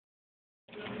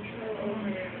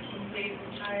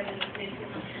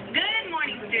Good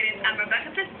morning, students. I'm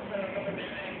Rebecca. This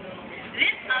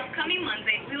upcoming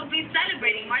Monday, we will be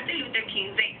celebrating Martin Luther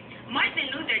King's Day.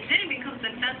 Martin Luther didn't become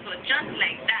successful just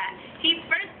like that. He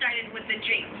first started with a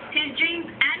dream. His dreams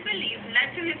and beliefs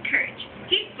led to his courage.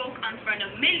 He spoke in front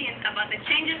of millions about the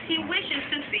changes he wishes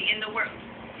to see in the world.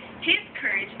 His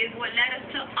courage is what led us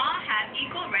to all have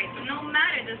equal rights, no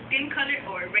matter the skin color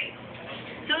or race.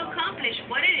 To accomplish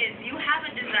what it is you have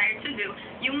a desire to do,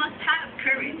 you must have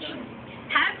courage.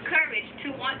 Have courage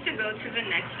to want to go to the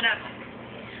next level.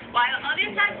 While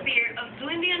others have fear of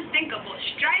doing the unthinkable,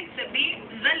 strive to be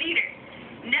the leader.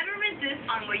 Never resist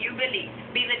on what you believe.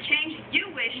 Be the change you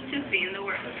wish to see in the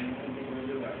world.